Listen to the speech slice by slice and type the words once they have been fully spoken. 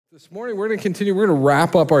This morning, we're going to continue. We're going to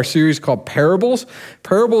wrap up our series called Parables.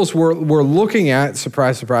 Parables, we're looking at,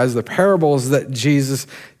 surprise, surprise, the parables that Jesus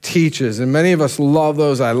teaches. And many of us love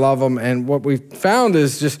those. I love them. And what we've found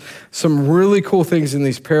is just some really cool things in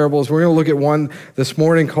these parables. We're going to look at one this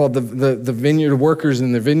morning called the vineyard workers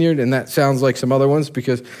in the vineyard. And that sounds like some other ones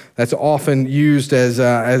because that's often used as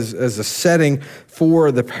a setting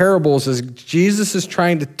for the parables, as Jesus is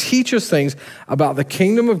trying to teach us things about the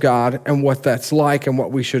kingdom of God and what that's like and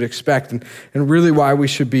what we should expect and really why we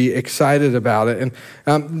should be excited about it.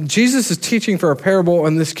 And Jesus is teaching for a parable,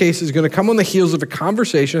 in this case, is going to come on the heels of a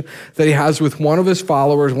conversation that he has with one of his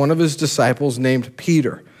followers, one of his disciples named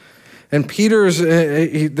Peter. And Peter's,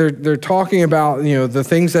 they're talking about, the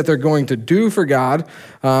things that they're going to do for God.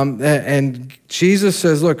 And Jesus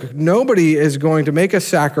says, look, nobody is going to make a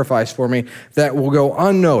sacrifice for me that will go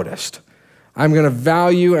unnoticed. I'm going to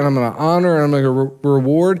value and I'm going to honor and I'm going to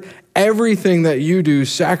reward everything that you do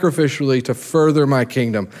sacrificially to further my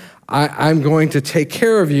kingdom. I'm going to take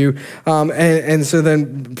care of you. And so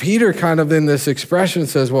then Peter kind of in this expression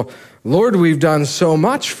says, well, Lord, we've done so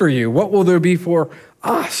much for you. What will there be for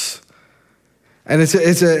us? And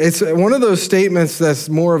it's one of those statements that's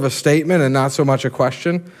more of a statement and not so much a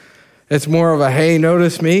question. It's more of a, hey,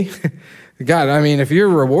 notice me. God, if you're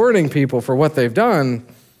rewarding people for what they've done,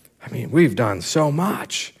 we've done so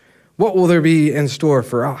much. What will there be in store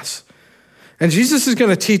for us? And Jesus is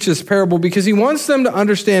going to teach this parable because he wants them to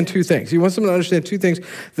understand two things. He wants them to understand two things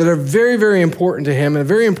that are very, very important to him and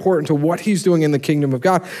very important to what he's doing in the kingdom of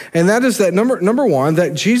God. And that is that number one,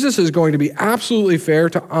 that Jesus is going to be absolutely fair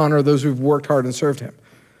to honor those who've worked hard and served him.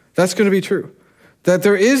 That's going to be true. That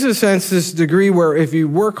there is a sense, this degree where if you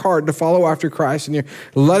work hard to follow after Christ and you're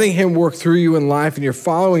letting him work through you in life and you're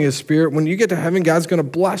following his spirit, when you get to heaven, God's going to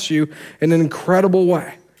bless you in an incredible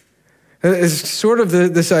way. It's sort of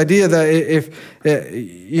this idea that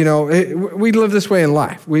we live this way in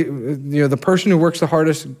life. The person who works the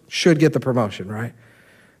hardest should get the promotion, right?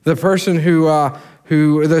 The person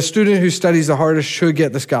the student who studies the hardest should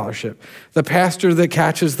get the scholarship. The pastor that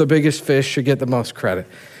catches the biggest fish should get the most credit.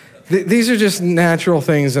 These are just natural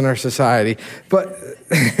things in our society. But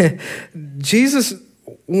Jesus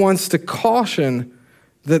wants to caution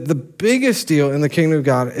that the biggest deal in the kingdom of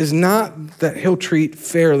God is not that he'll treat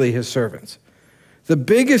fairly his servants. The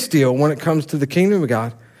biggest deal when it comes to the kingdom of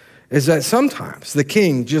God is that sometimes the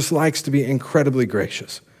king just likes to be incredibly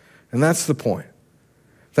gracious. And that's the point.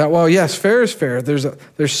 That while, yes, fair is fair,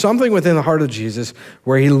 there's something within the heart of Jesus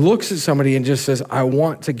where he looks at somebody and just says, I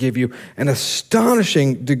want to give you an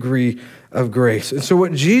astonishing degree of grace. And so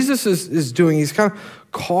what Jesus is doing, he's kind of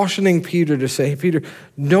cautioning Peter to say, hey, Peter,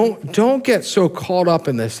 don't get so caught up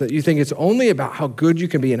in this that you think it's only about how good you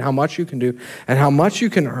can be and how much you can do and how much you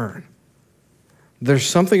can earn. There's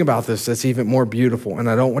something about this that's even more beautiful, and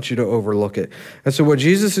I don't want you to overlook it. And so what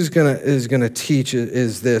Jesus is gonna teach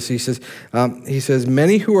is this. He says,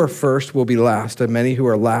 many who are first will be last, and many who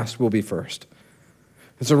are last will be first.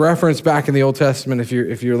 It's a reference back in the Old Testament,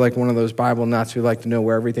 if you're like one of those Bible nuts who like to know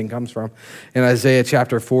where everything comes from, in Isaiah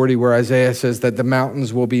chapter 40, where Isaiah says that the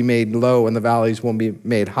mountains will be made low and the valleys will be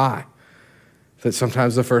made high. That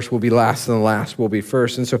sometimes the first will be last and the last will be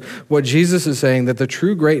first. And so what Jesus is saying, that the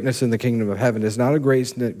true greatness in the kingdom of heaven is not a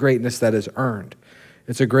greatness that is earned.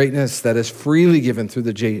 It's a greatness that is freely given through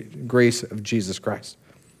the grace of Jesus Christ.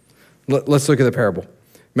 Let's look at the parable.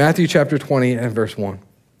 Matthew chapter 20 and verse 1.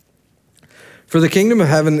 For the kingdom of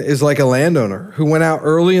heaven is like a landowner who went out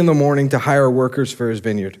early in the morning to hire workers for his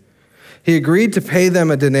vineyard. He agreed to pay them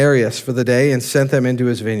a denarius for the day and sent them into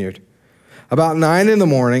his vineyard. About 9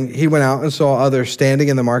 a.m, he went out and saw others standing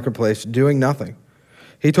in the marketplace doing nothing.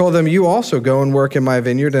 He told them, you also go and work in my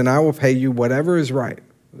vineyard, and I will pay you whatever is right.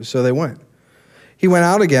 So they went. He went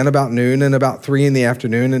out again about noon and about 3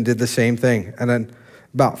 p.m. and did the same thing. And then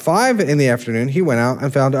about 5 p.m, he went out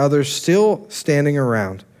and found others still standing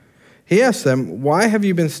around. He asked them, why have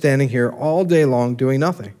you been standing here all day long doing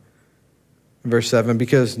nothing? Verse 7,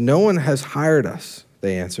 because no one has hired us,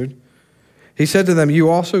 they answered. He said to them, you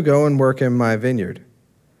also go and work in my vineyard.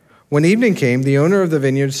 When evening came, the owner of the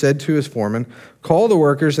vineyard said to his foreman, call the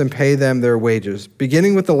workers and pay them their wages,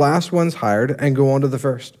 beginning with the last ones hired and go on to the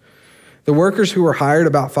first. The workers who were hired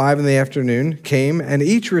about 5 p.m. came and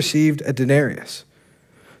each received a denarius.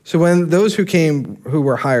 So when those who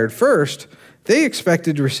were hired first, they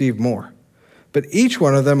expected to receive more. But each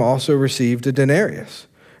one of them also received a denarius.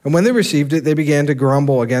 And when they received it, they began to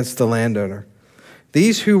grumble against the landowner.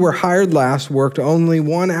 These who were hired last worked only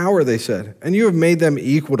 1 hour, they said, and you have made them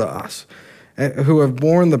equal to us, who have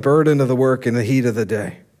borne the burden of the work in the heat of the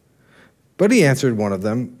day. But he answered one of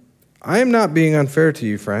them, I am not being unfair to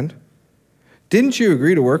you, friend. Didn't you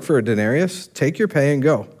agree to work for a denarius? Take your pay and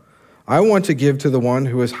go. I want to give to the one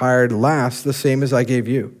who was hired last the same as I gave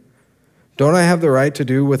you. Don't I have the right to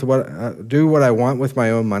do what I want with my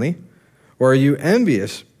own money? Or are you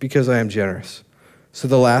envious because I am generous? So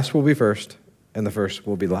the last will be first, and the first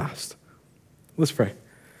will be last." Let's pray.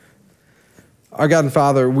 Our God and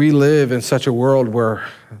Father, we live in such a world where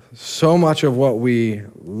so much of what we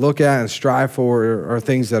look at and strive for are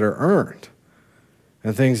things that are earned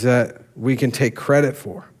and things that we can take credit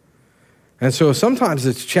for. And so sometimes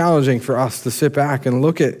it's challenging for us to sit back and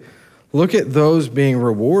look at those being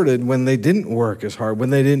rewarded when they didn't work as hard, when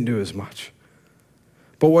they didn't do as much.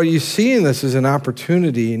 But what you see in this is an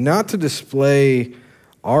opportunity not to display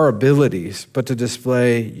our abilities, but to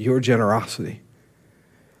display your generosity.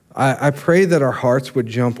 I pray that our hearts would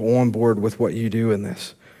jump on board with what you do in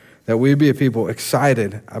this, that we'd be a people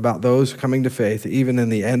excited about those coming to faith, even in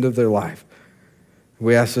the end of their life.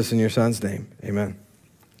 We ask this in your Son's name. Amen.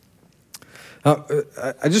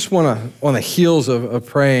 I just want to, on the heels of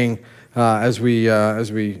praying, as we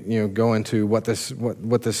go into what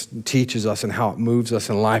this teaches us and how it moves us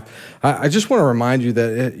in life, I just want to remind you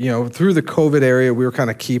that through the COVID area we were kind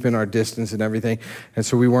of keeping our distance and everything, and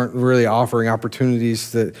so we weren't really offering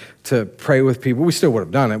opportunities to pray with people. We still would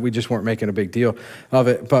have done it. We just weren't making a big deal of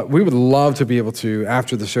it. But we would love to be able to,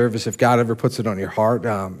 after the service, if God ever puts it on your heart,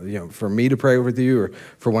 for me to pray with you, or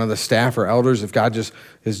for one of the staff or elders, if God just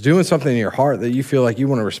is doing something in your heart that you feel like you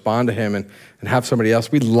want to respond to him and have somebody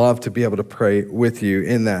else, we'd love to be able to pray with you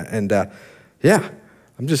in that. And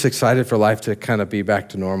I'm just excited for life to kind of be back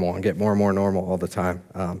to normal and get more and more normal all the time.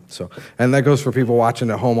 And that goes for people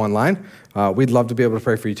watching at home online. We'd love to be able to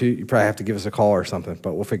pray for you too. You probably have to give us a call or something,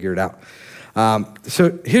 but we'll figure it out.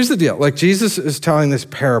 So here's the deal. Like, Jesus is telling this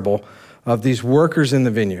parable of these workers in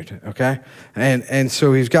the vineyard, okay? And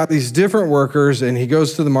so he's got these different workers, and he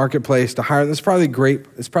goes to the marketplace to hire them. It's probably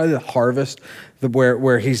the harvest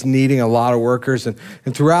where he's needing a lot of workers. And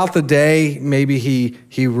throughout the day, maybe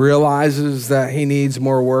he realizes that he needs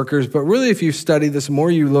more workers. But really, if you study this, the more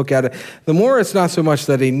you look at it, the more it's not so much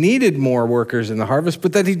that he needed more workers in the harvest,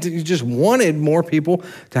 but that he just wanted more people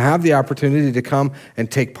to have the opportunity to come and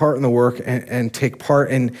take part in the work and take part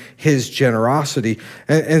in his generosity.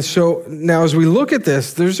 And so now as we look at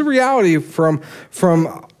this, there's a reality from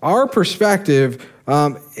our perspective.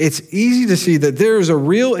 It's easy to see that there is a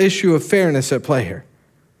real issue of fairness at play here.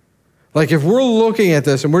 Like, if we're looking at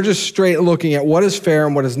this and we're just straight looking at what is fair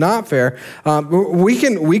and what is not fair, we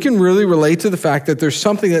can really relate to the fact that there's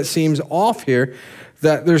something that seems off here,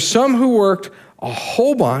 that there's some who worked a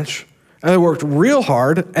whole bunch, and they worked real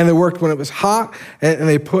hard, and they worked when it was hot, and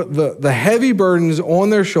they put the heavy burdens on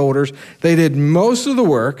their shoulders. They did most of the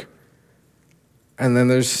work. And then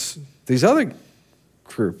there's this other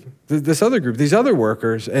group, these other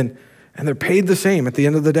workers, and they're paid the same at the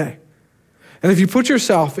end of the day. And if you put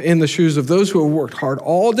yourself in the shoes of those who have worked hard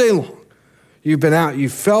all day long, you've been out,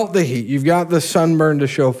 you've felt the heat, you've got the sunburn to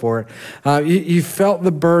show for it, you felt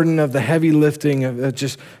the burden of the heavy lifting of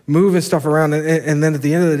just moving stuff around, and then at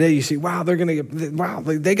the end of the day, you see,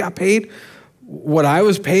 they got paid what I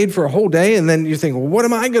was paid for a whole day, and then you think, well, what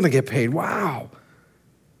am I going to get paid? Wow.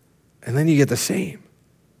 And then you get the same.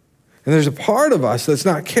 And there's a part of us that's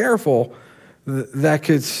not careful that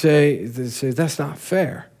could say that's not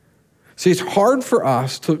fair. See, it's hard for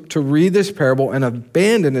us to read this parable and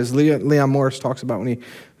abandon, as Leon Morris talks about when he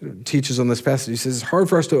teaches on this passage. He says it's hard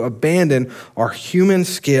for us to abandon our human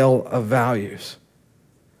scale of values.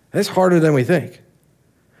 It's harder than we think.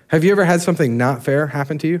 Have you ever had something not fair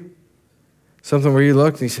happen to you? Something where you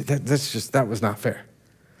looked and you said, that was not fair.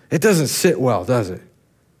 It doesn't sit well, does it?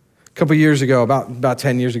 A couple years ago, about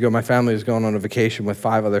 10 years ago, my family was going on a vacation with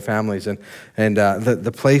 5 other families, and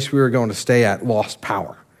the place we were going to stay at lost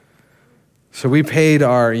power. So we paid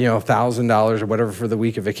our $1,000 or whatever for the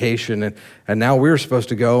week of vacation, and now we were supposed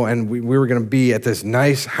to go, and we were going to be at this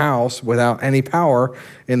nice house without any power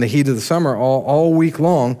in the heat of the summer all week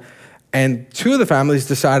long, and 2 of the families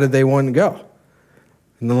decided they wouldn't go.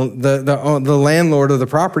 And the landlord of the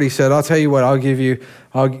property said, I'll tell you what, I'll give you,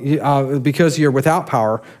 because you're without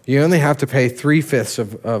power, you only have to pay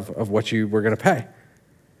 3/5 of what you were going to pay.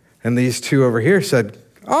 And these 2 over here said,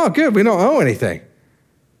 oh, good, we don't owe anything.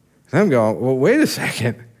 And I'm going, well, wait a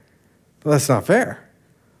second. Well, that's not fair.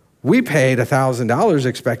 We paid $1,000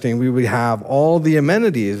 expecting we would have all the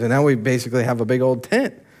amenities, and now we basically have a big old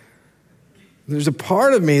tent. There's a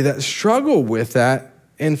part of me that struggled with that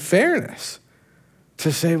in fairness.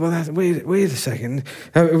 To say, well, wait a second.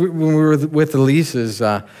 When we were with the leases,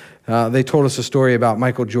 They told us a story about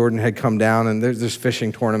Michael Jordan had come down, and there's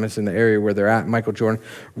fishing tournaments in the area where they're at. Michael Jordan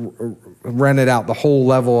rented out the whole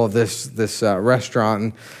level of this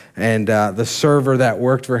restaurant, and the server that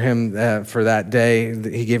worked for him for that day,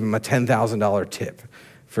 he gave him a $10,000 tip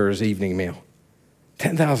for his evening meal.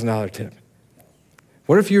 $10,000 tip.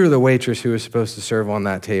 What if you were the waitress who was supposed to serve on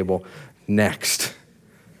that table next?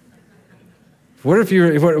 What if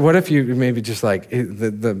you maybe just like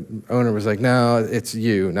the owner was like, no, it's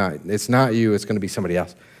you, it's not you, it's going to be somebody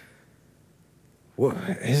else. Well,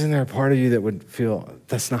 isn't there a part of you that would feel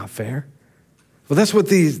that's not fair? Well, that's what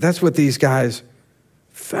these guys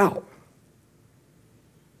felt.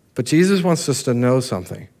 But Jesus wants us to know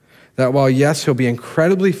something, that while yes, he'll be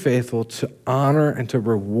incredibly faithful to honor and to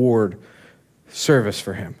reward service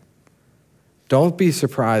for him, don't be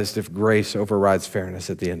surprised if grace overrides fairness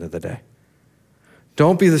at the end of the day.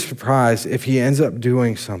 Don't be surprised if he ends up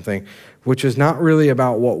doing something which is not really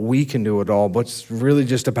about what we can do at all, but it's really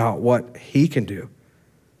just about what he can do.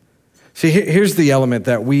 See, here's the element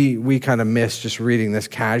that we kind of miss just reading this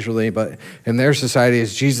casually, but in their society,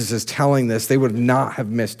 as Jesus is telling this, they would not have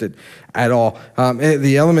missed it at all.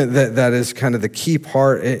 The element that is kind of the key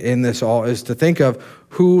part in this all is to think of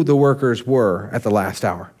who the workers were at the last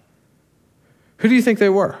hour. Who do you think they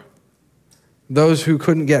were? Those who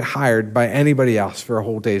couldn't get hired by anybody else for a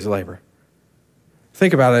whole day's labor.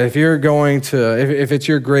 Think about it. If you're going to, if it's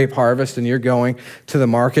your grape harvest and you're going to the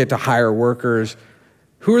market to hire workers,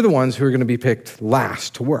 who are the ones who are going to be picked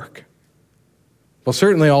last to work? Well,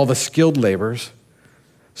 certainly all the skilled laborers,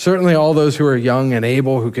 certainly all those who are young and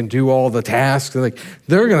able, who can do all the tasks.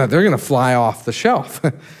 They're gonna fly off the shelf.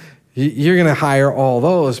 You're going to hire all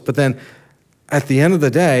those, but then at the end of the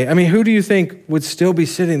day, I mean, who do you think would still be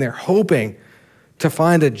sitting there hoping to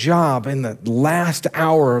find a job in the last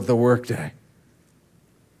hour of the workday?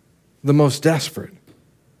 The most desperate,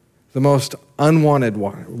 the most unwanted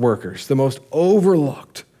workers, the most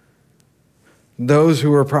overlooked, those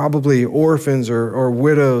who are probably orphans or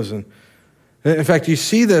widows. And in fact, you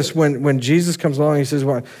see this when Jesus comes along. He says,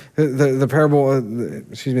 "Well, the parable,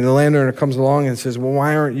 the landowner comes along and says, well,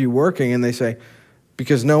 why aren't you working?" And they say,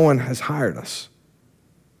 because no one has hired us.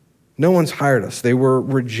 No one's hired us. They were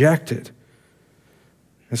rejected.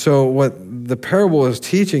 And so what the parable is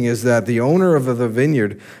teaching is that the owner of the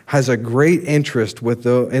vineyard has a great interest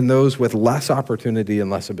in those with less opportunity and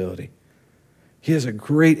less ability. He has a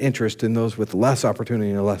great interest in those with less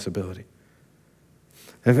opportunity and less ability.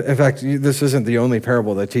 In fact, this isn't the only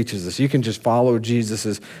parable that teaches this. You can just follow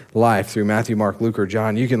Jesus' life through Matthew, Mark, Luke, or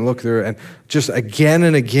John. You can look through it, and just again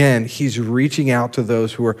and again, he's reaching out to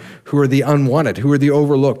those who are the unwanted, who are the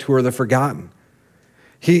overlooked, who are the forgotten.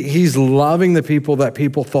 He's loving the people that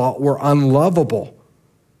people thought were unlovable.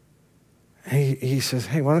 He says,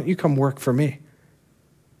 hey, why don't you come work for me?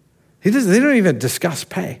 They don't even discuss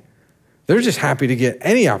pay. They're just happy to get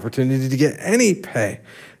any opportunity to get any pay.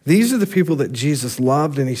 These are the people that Jesus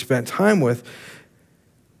loved and he spent time with.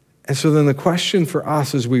 And so then the question for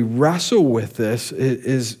us as we wrestle with this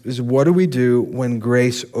is what do we do when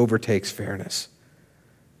grace overtakes fairness?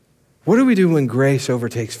 What do we do when grace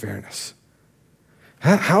overtakes fairness?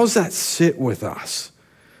 How's that sit with us?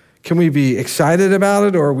 Can we be excited about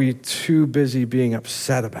it, or are we too busy being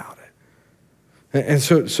upset about it? And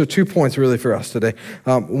so 2 points really for us today.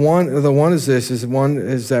 One is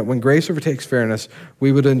that when grace overtakes fairness,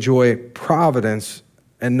 we would enjoy providence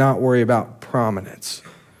and not worry about prominence.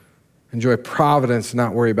 Enjoy providence,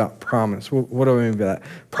 not worry about prominence. What do I mean by that?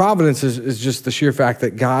 Providence is just the sheer fact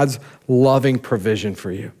that God's loving provision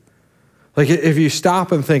for you. Like if you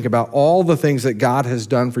stop and think about all the things that God has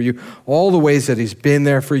done for you, all the ways that he's been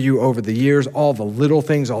there for you over the years, all the little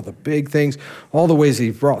things, all the big things, all the ways that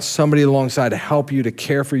he brought somebody alongside to help you, to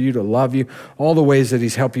care for you, to love you, all the ways that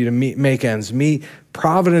he's helped you to make ends meet.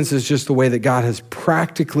 Providence is just the way that God has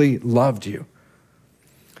practically loved you.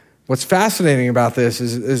 What's fascinating about this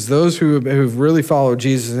is those who've really followed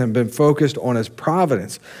Jesus and have been focused on his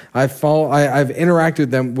providence. I've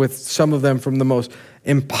interacted with some of them from the most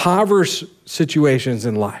impoverished situations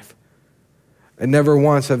in life. And never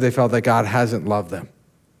once have they felt that God hasn't loved them,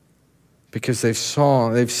 because they've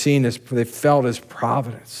felt his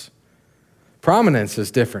providence. Prominence is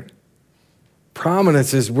different.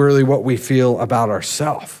 Prominence is really what we feel about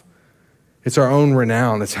ourselves. It's our own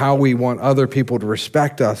renown. It's how we want other people to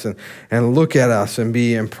respect us and look at us and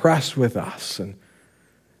be impressed with us. And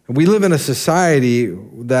we live in a society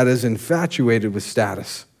that is infatuated with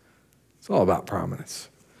status. It's all about prominence.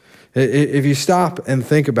 If you stop and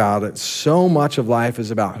think about it, so much of life is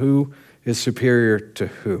about who is superior to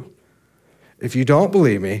who. If you don't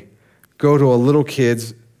believe me, go to a little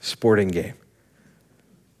kid's sporting game.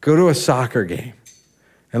 Go to a soccer game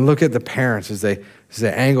and look at the parents as they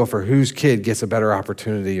angle for whose kid gets a better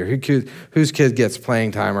opportunity, or whose kid gets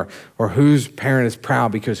playing time, or whose parent is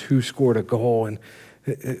proud because who scored a goal. And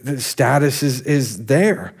the status is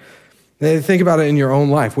there. Think about it in your own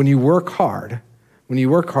life. When you work hard,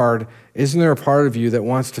 isn't there a part of you that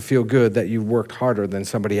wants to feel good that you've worked harder than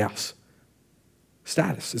somebody else?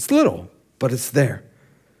 Status. It's little, but it's there.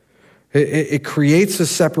 It creates a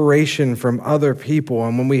separation from other people.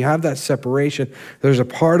 And when we have that separation, there's a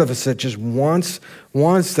part of us that just wants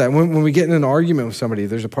that. When we get in an argument with somebody,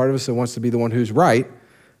 there's a part of us that wants to be the one who's right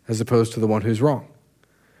as opposed to the one who's wrong.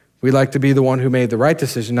 We like to be the one who made the right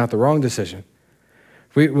decision, not the wrong decision.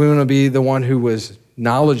 We want to be the one who was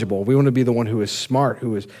knowledgeable. We want to be the one who is smart,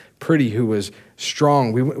 who is pretty, who is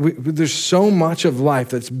strong. There's so much of life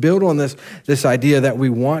that's built on this idea that we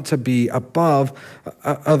want to be above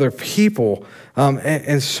other people.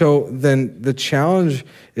 And so then the challenge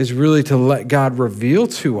is really to let God reveal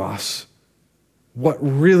to us what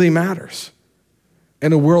really matters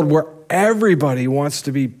in a world where everybody wants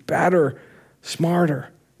to be better, smarter,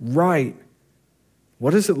 right.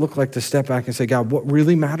 What does it look like to step back and say, God, what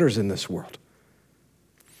really matters in this world?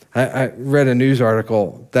 I read a news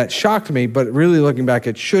article that shocked me, but really looking back,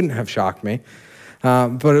 it shouldn't have shocked me.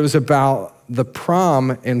 But it was about the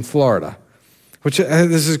prom in Florida, which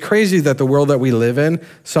this is crazy that the world that we live in,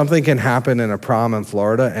 something can happen in a prom in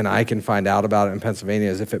Florida and I can find out about it in Pennsylvania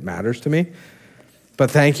as if it matters to me.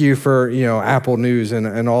 But thank you for Apple News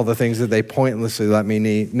and all the things that they pointlessly let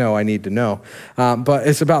me know I need to know. But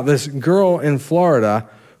it's about this girl in Florida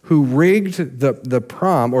who rigged the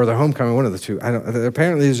prom or the homecoming, one of the two.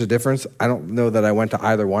 Apparently there's a difference. I don't know that I went to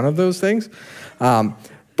either one of those things.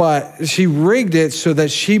 But she rigged it so that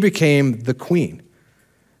she became the queen.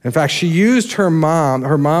 In fact, she used her mom.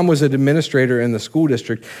 Her mom was an administrator in the school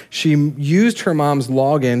district. She used her mom's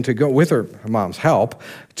login to go, with her mom's help,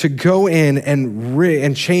 to go in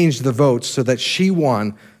and change the votes so that she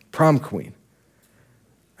won prom queen.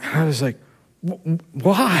 And I was like,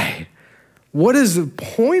 why? What is the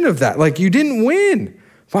point of that? Like, you didn't win.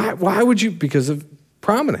 Why would you? Because of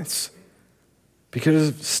prominence, because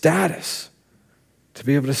of status, to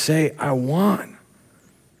be able to say, I won.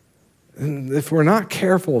 And if we're not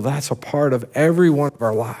careful, that's a part of every one of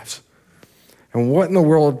our lives. And what in the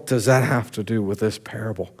world does that have to do with this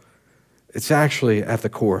parable? It's actually at the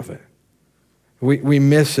core of it. We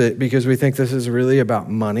miss it because we think this is really about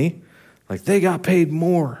money. Like, they got paid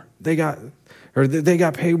more. They got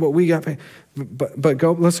paid what we got paid. But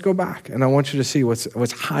let's go back, and I want you to see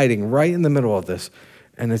what's hiding right in the middle of this,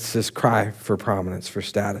 and it's this cry for prominence, for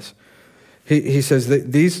status. He says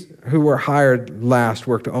that these who were hired last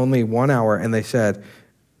worked only 1 hour, and they said,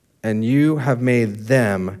 and you have made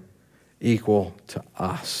them equal to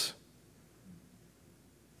us.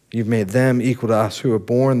 You've made them equal to us who have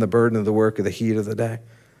borne the burden of the work of the heat of the day.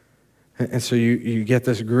 And so you get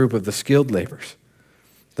this group of the skilled laborers,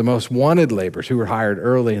 the most wanted laborers who were hired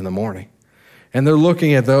early in the morning. And they're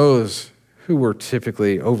looking at those who were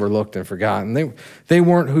typically overlooked and forgotten. They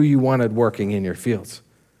weren't who you wanted working in your fields.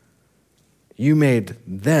 You made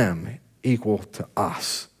them equal to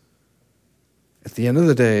us. At the end of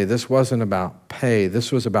the day, this wasn't about pay.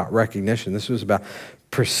 This was about recognition. This was about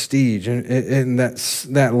prestige. And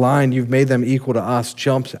that line, you've made them equal to us,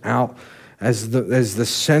 jumps out as the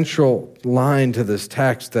central line to this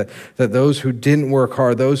text, that those who didn't work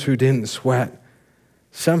hard, those who didn't sweat,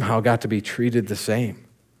 somehow got to be treated the same,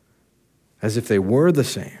 as if they were the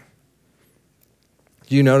same.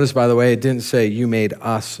 You notice, by the way, it didn't say you made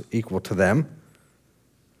us equal to them.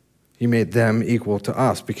 You made them equal to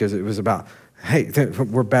us, because it was about, hey,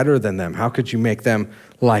 we're better than them. How could you make them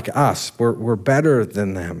like us? We're better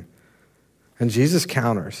than them. And Jesus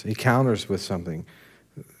counters. He counters with something.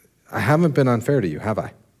 I haven't been unfair to you, have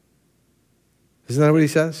I? Isn't that what he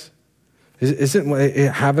says?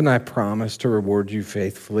 Haven't I promised to reward you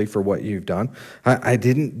faithfully for what you've done? I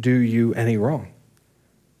didn't do you any wrong.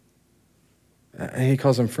 And he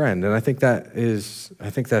calls him friend, and I think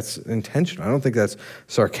that's intentional. I don't think that's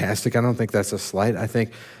sarcastic. I don't think that's a slight. I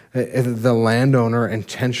think the landowner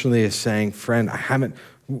intentionally is saying, friend,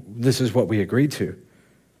 this is what we agreed to.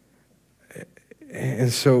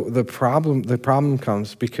 And so the problem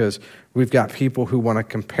comes because we've got people who want to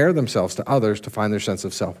compare themselves to others to find their sense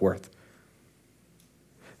of self-worth.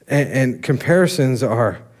 And comparisons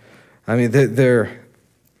are, they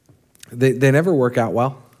never work out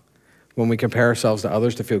well. When we compare ourselves to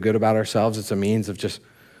others to feel good about ourselves, it's a means of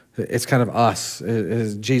it's kind of us.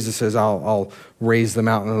 As Jesus says, I'll raise the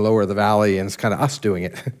mountain and lower the valley, and it's kind of us doing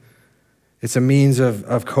it. It's a means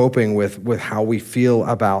of coping with how we feel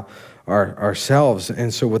about ourselves.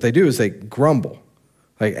 And so what they do is they grumble.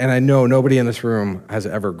 And I know nobody in this room has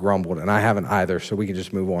ever grumbled, and I haven't either, so we can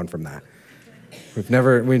just move on from that. We've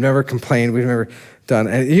never complained. We've never done.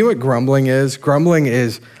 And you know what grumbling is? Grumbling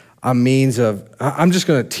is a means of, I'm just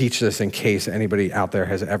going to teach this in case anybody out there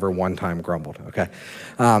has ever one time grumbled, okay?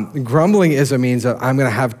 Grumbling is a means of, I'm going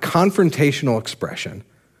to have confrontational expression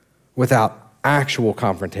without actual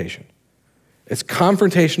confrontation. It's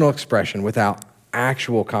confrontational expression without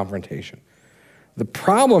actual confrontation. The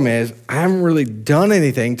problem is I haven't really done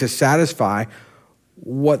anything to satisfy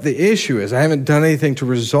what the issue is. I haven't done anything to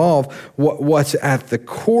resolve what's at the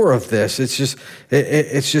core of this. It's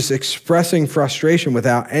just expressing frustration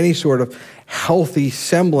without any sort of healthy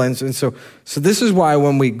semblance. And so this is why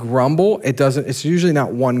when we grumble, it's usually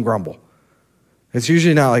not one grumble. It's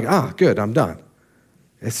usually not like, good, I'm done.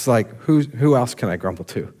 It's like, who else can I grumble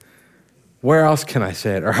to? Where else can I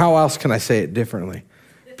say it? Or how else can I say it differently?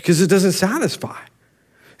 Because it doesn't satisfy.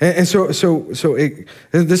 And so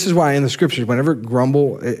this is why in the scriptures, whenever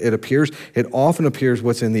grumble it appears, it often appears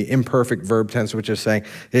what's in the imperfect verb tense, which is saying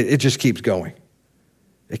it just keeps going.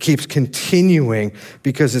 It keeps continuing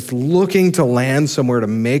because it's looking to land somewhere to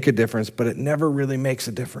make a difference, but it never really makes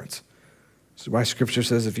a difference. This is why scripture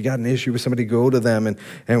says if you got an issue with somebody, go to them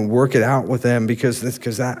and work it out with them because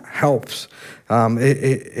that helps.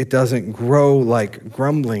 It doesn't grow like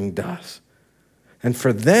grumbling does. And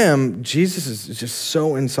for them, Jesus is just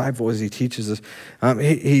so insightful as he teaches us.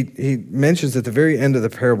 He mentions at the very end of the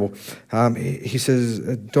parable, he says,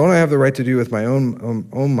 don't I have the right to do with my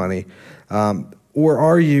own money? Or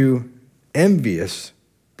are you envious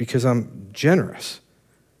because I'm generous?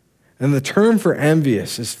 And the term for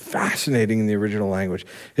envious is fascinating in the original language.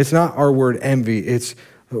 It's not our word envy. It's,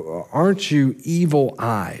 aren't you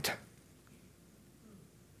evil-eyed?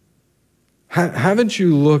 Haven't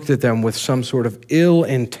you looked at them with some sort of ill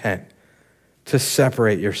intent to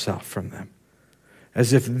separate yourself from them?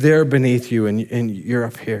 As if they're beneath you and you're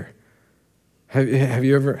up here. Have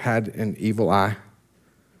you ever had an evil eye?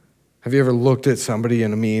 Have you ever looked at somebody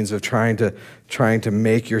in a means of trying to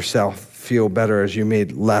make yourself feel better as you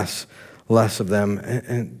made less of them?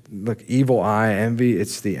 And look, evil eye, envy,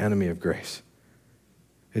 it's the enemy of grace.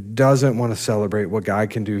 It doesn't want to celebrate what God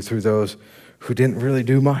can do through those who didn't really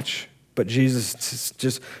do much. But Jesus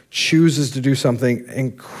just chooses to do something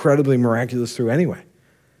incredibly miraculous through anyway.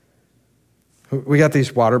 We got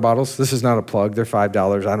these water bottles. This is not a plug. They're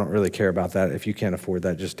 $5. I don't really care about that. If you can't afford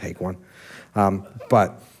that, just take one.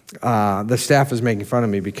 But the staff is making fun of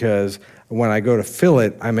me because when I go to fill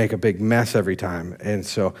it, I make a big mess every time. And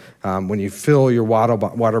so when you fill your water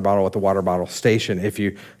bottle at the water bottle station, if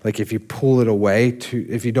you pull it away,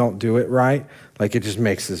 if you don't do it right, it just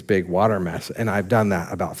makes this big water mess. And I've done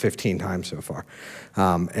that about 15 times so far.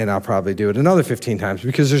 And I'll probably do it another 15 times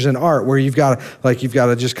because there's an art where you've got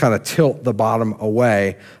to just kind of tilt the bottom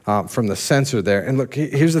away from the sensor there. And look,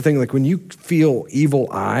 here's the thing, when you feel evil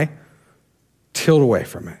eye, tilt away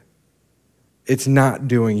from it. It's not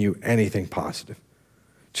doing you anything positive.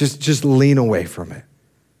 Just lean away from it.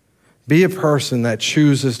 Be a person that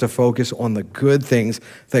chooses to focus on the good things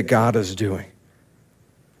that God is doing.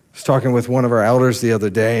 I was talking with one of our elders the other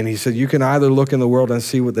day, and he said, you can either look in the world and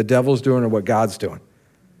see what the devil's doing or what God's doing.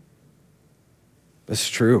 That's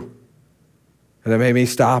true. And it made me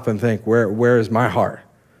stop and think, where is my heart?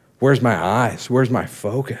 Where's my eyes? Where's my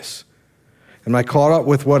focus? Am I caught up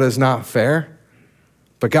with what is not fair?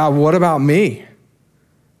 But God, what about me?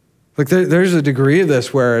 There's a degree of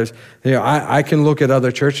this where I can look at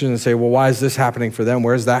other churches and say, well, why is this happening for them?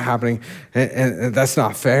 Where is that happening? And that's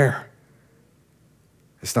not fair.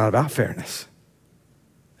 It's not about fairness.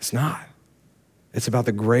 It's not. It's about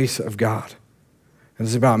the grace of God. And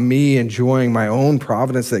it's about me enjoying my own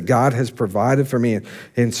providence that God has provided for me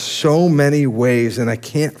in so many ways, and I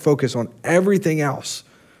can't focus on everything else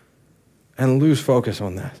and lose focus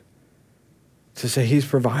on that. To say he's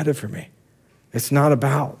provided for me. It's not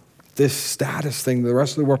about this status thing the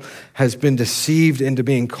rest of the world has been deceived into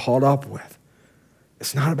being caught up with.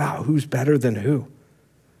 It's not about who's better than who.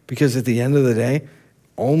 Because at the end of the day,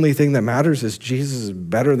 only thing that matters is Jesus is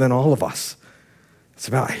better than all of us. It's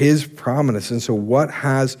about his prominence. And so what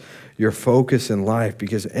has your focus in life?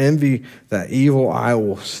 Because envy, that evil eye,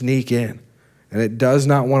 will sneak in. And it does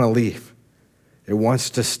not want to leave. It wants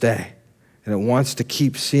to stay. And it wants to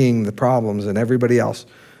keep seeing the problems in everybody else.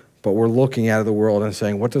 But we're looking at the world and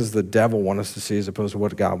saying, what does the devil want us to see as opposed to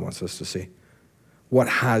what God wants us to see? What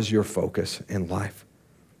has your focus in life?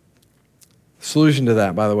 The solution to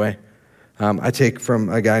that, by the way, I take from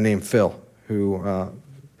a guy named Phil, who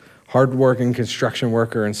hardworking construction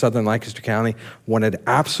worker in southern Lancaster County, wanted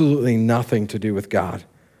absolutely nothing to do with God.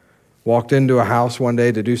 Walked into a house one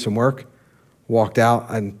day to do some work, walked out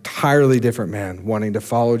an entirely different man wanting to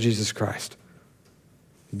follow Jesus Christ.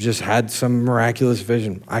 Just had some miraculous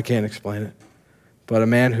vision. I can't explain it. But a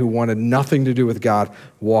man who wanted nothing to do with God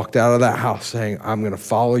walked out of that house saying, I'm going to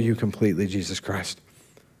follow you completely, Jesus Christ.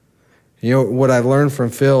 You know, what I've learned from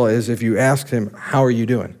Phil is if you ask him, how are you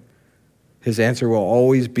doing? His answer will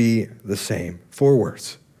always be the same. 4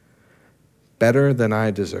 words. Better than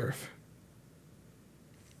I deserve.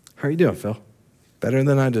 How are you doing, Phil? Better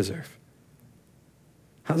than I deserve.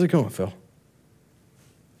 How's it going, Phil?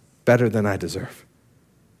 Better than I deserve.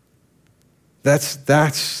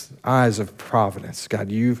 That's eyes of providence.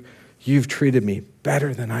 God, you've treated me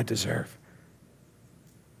better than I deserve.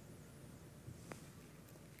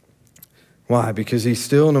 Why? Because he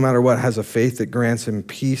still, no matter what, has a faith that grants him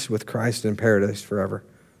peace with Christ in paradise forever.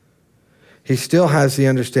 He still has the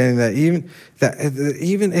understanding that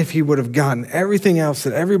even if he would have gotten everything else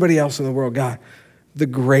that everybody else in the world got, the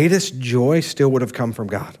joy still would have come from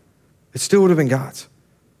God. It still would have been God's.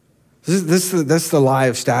 That's the lie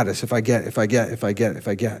of status. If I get.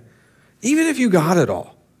 Even if you got it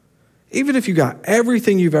all, even if you got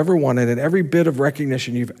everything you've ever wanted and every bit of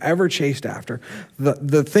recognition you've ever chased after,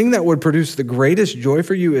 the thing that would produce the greatest joy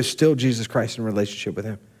for you is still Jesus Christ in relationship with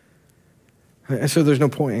him. And so there's no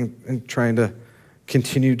point in trying to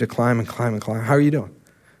continue to climb and climb and climb. How are you doing?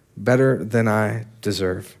 Better than I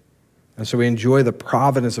deserve. And so we enjoy the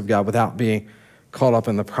providence of God without being caught up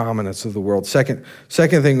in the prominence of the world. Second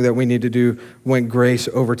thing that we need to do when grace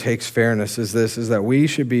overtakes fairness is that we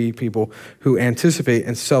should be people who anticipate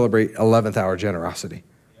and celebrate 11th hour generosity.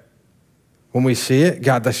 When we see it,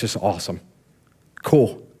 God, that's just awesome.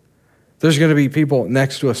 Cool. There's going to be people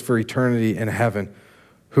next to us for eternity in heaven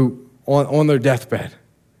who on their deathbed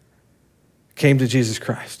came to Jesus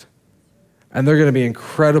Christ. And they're going to be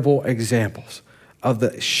incredible examples of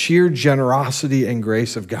the sheer generosity and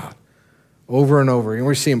grace of God over and over. And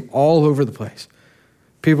we see them all over the place.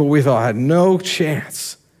 People we thought had no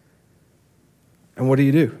chance. And what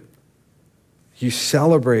do? You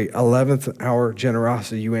celebrate 11th hour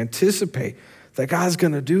generosity. You anticipate that God's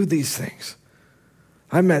going to do these things.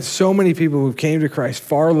 I've met so many people who came to Christ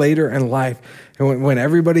far later in life, and when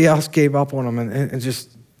everybody else gave up on them and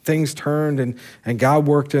just things turned and God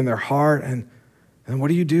worked in their heart. And what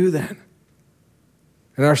do you do then?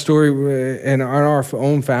 In our story, in our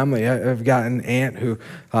own family, I've got an aunt who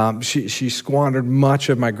she squandered much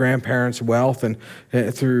of my grandparents' wealth and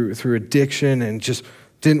through addiction and just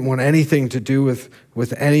didn't want anything to do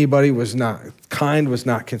with anybody, was not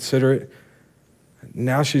considerate.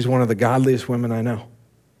 Now she's one of the godliest women I know.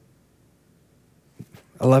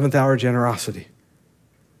 11th hour generosity.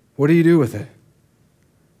 What do you do with it?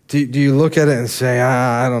 Do you look at it and say,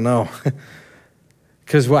 I don't know?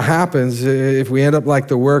 Because what happens if we end up like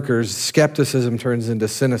the workers, skepticism turns into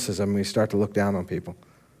cynicism and we start to look down on people.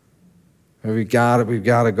 We've got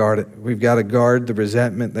to guard it. We've got to guard the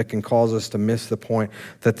resentment that can cause us to miss the point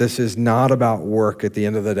that this is not about work at the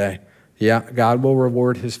end of the day. Yeah, God will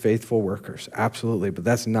reward his faithful workers, absolutely, but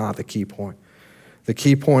that's not the key point. The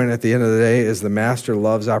key point at the end of the day is the master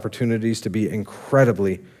loves opportunities to be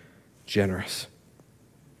incredibly generous.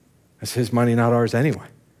 It's his money, not ours anyway.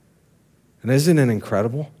 And isn't it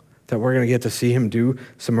incredible that we're going to get to see him do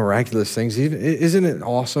some miraculous things? Isn't it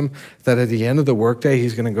awesome that at the end of the workday,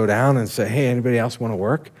 he's going to go down and say, hey, anybody else want to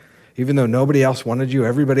work? Even though nobody else wanted you,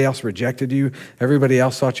 everybody else rejected you, everybody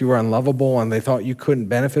else thought you were unlovable and they thought you couldn't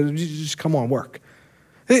benefit, just come on, work.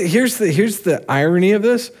 Here's the irony of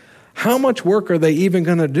this. How much work are they even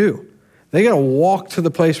going to do? They got to walk to the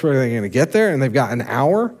place where they're going to get there, and they've got an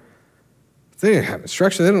hour. They didn't have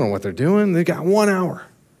instruction. They don't know what they're doing. They got 1 hour.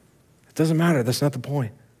 It doesn't matter. That's not the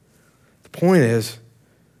point. The point is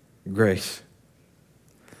grace.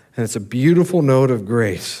 And it's a beautiful note of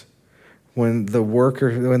grace when the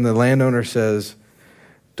landowner says,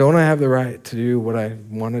 don't I have the right to do what I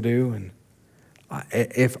want to do? And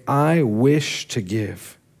if I wish to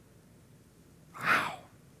give, wow,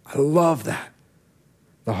 I love that.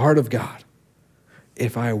 The heart of God.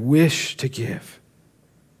 If I wish to give,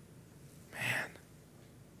 man,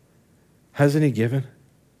 hasn't he given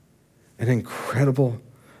an incredible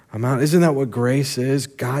amount? Isn't that what grace is?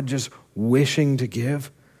 God just wishing to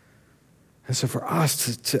give. And so for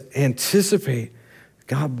us to anticipate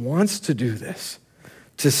God wants to do this,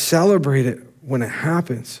 to celebrate it when it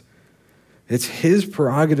happens, it's his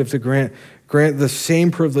prerogative to grant the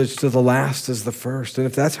same privilege to the last as the first. And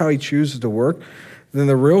if that's how he chooses to work, then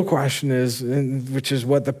the real question is, which is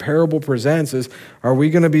what the parable presents, is are we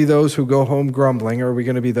going to be those who go home grumbling, or are we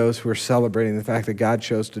going to be those who are celebrating the fact that God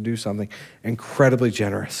chose to do something incredibly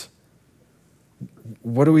generous?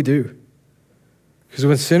 what do we do? Because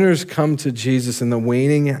when sinners come to Jesus in the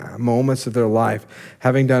waning moments of their life,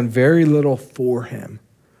 having done very little for him,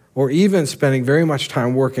 or even spending very much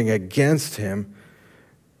time working against him,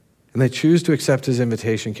 and they choose to accept his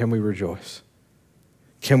invitation, can we rejoice?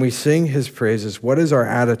 Can we sing his praises? What is our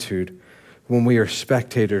attitude when we are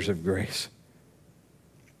spectators of grace?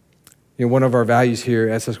 You know, one of our values here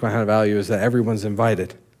at Susquehanna Value is that everyone's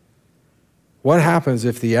invited. What happens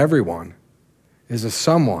if the everyone is a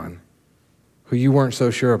someone who you weren't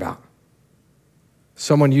so sure about?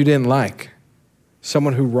 Someone you didn't like,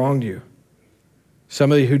 someone who wronged you,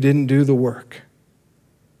 somebody who didn't do the work,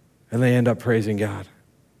 and they end up praising God.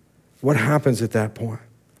 What happens at that point?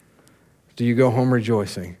 Do you go home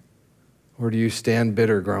rejoicing, or do you stand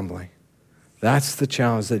bitter, grumbling? That's the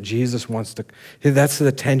challenge that Jesus wants to, that's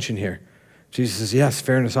the tension here. Jesus says, yes,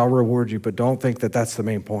 fairness, I'll reward you, but don't think that that's the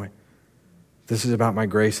main point. This is about my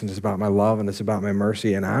grace, and it's about my love, and it's about my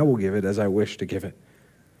mercy, and I will give it as I wish to give it.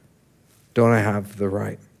 Don't I have the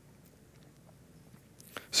right?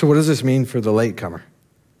 So what does this mean for the latecomer?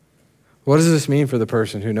 What does this mean for the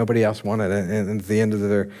person who nobody else wanted, and at the end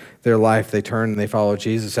of their life, they turn and they follow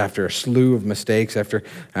Jesus after a slew of mistakes, after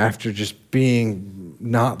just being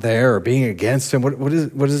not there or being against him? What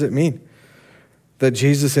does it mean? That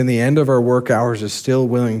Jesus, in the end of our work hours, is still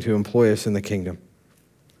willing to employ us in the kingdom.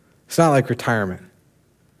 It's not like retirement.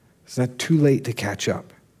 It's not too late to catch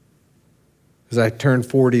up. As I turned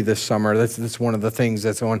 40 this summer, that's one of the things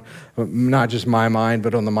that's on not just my mind,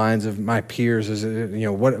 but on the minds of my peers. Is, you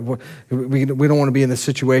know, we don't want to be in this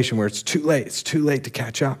situation where it's too late. It's too late to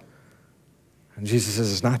catch up. And Jesus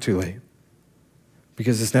says it's not too late,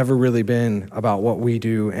 because it's never really been about what we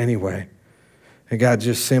do anyway. And God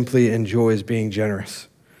just simply enjoys being generous.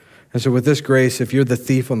 And so with this grace, if you're the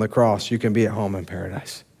thief on the cross, you can be at home in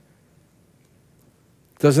paradise.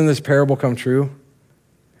 Doesn't this parable come true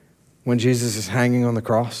when Jesus is hanging on the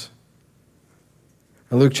cross?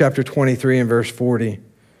 In Luke chapter 23 and verse 40, it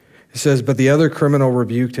says, but the other criminal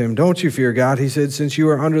rebuked him. Don't you fear God, he said, since you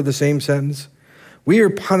are under the same sentence. We are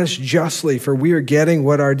punished justly, for we are getting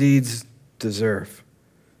what our deeds deserve.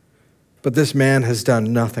 But this man has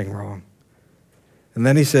done nothing wrong. And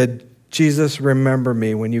then he said, Jesus, remember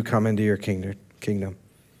me when you come into your kingdom.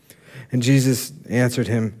 And Jesus answered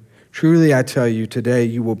him, truly I tell you, today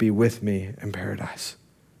you will be with me in paradise.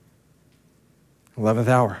 11th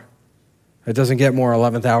hour. It doesn't get more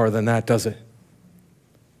 11th hour than that, does it?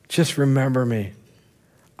 Just remember me.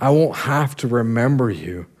 I won't have to remember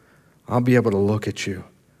you. I'll be able to look at you.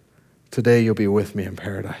 Today you'll be with me in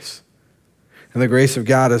paradise. And the grace of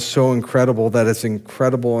God is so incredible that it's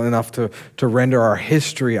incredible enough to render our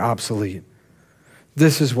history obsolete.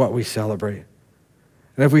 This is what we celebrate.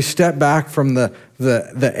 And if we step back from the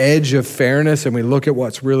edge of fairness and we look at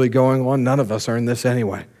what's really going on, none of us earn this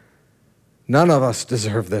anyway. None of us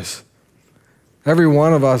deserve this. Every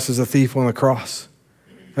one of us is a thief on the cross.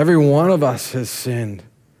 Every one of us has sinned.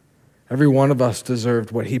 Every one of us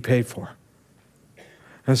deserved what he paid for.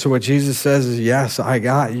 And so what Jesus says is, yes, I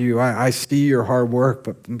got you. I see your hard work,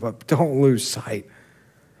 but don't lose sight.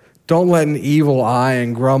 Don't let an evil eye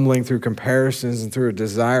and grumbling through comparisons and through a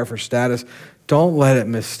desire for status, don't let it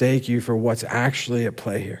mistake you for what's actually at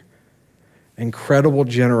play here. Incredible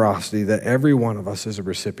generosity that every one of us is a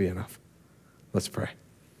recipient of. Let's pray.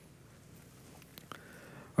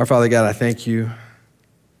 Our Father God, I thank you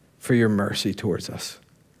for your mercy towards us.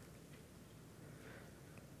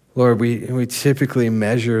 Lord, we typically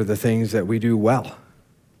measure the things that we do well.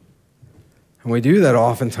 And we do that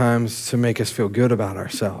oftentimes to make us feel good about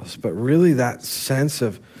ourselves. But really that sense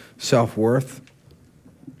of self-worth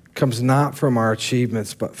comes not from our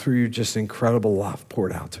achievements, but through your just incredible love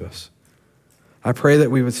poured out to us. I pray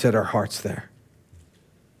that we would set our hearts there.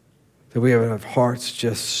 That we would have hearts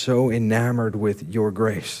just so enamored with your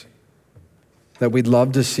grace. That we'd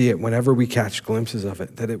love to see it whenever we catch glimpses of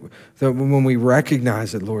it. That when we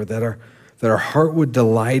recognize it, Lord, that our heart would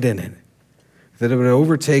delight in it. That it would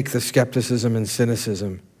overtake the skepticism and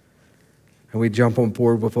cynicism. And we jump on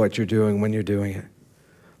board with what you're doing when you're doing it.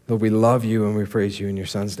 Lord, we love you and we praise you in your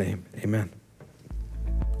Son's name. Amen.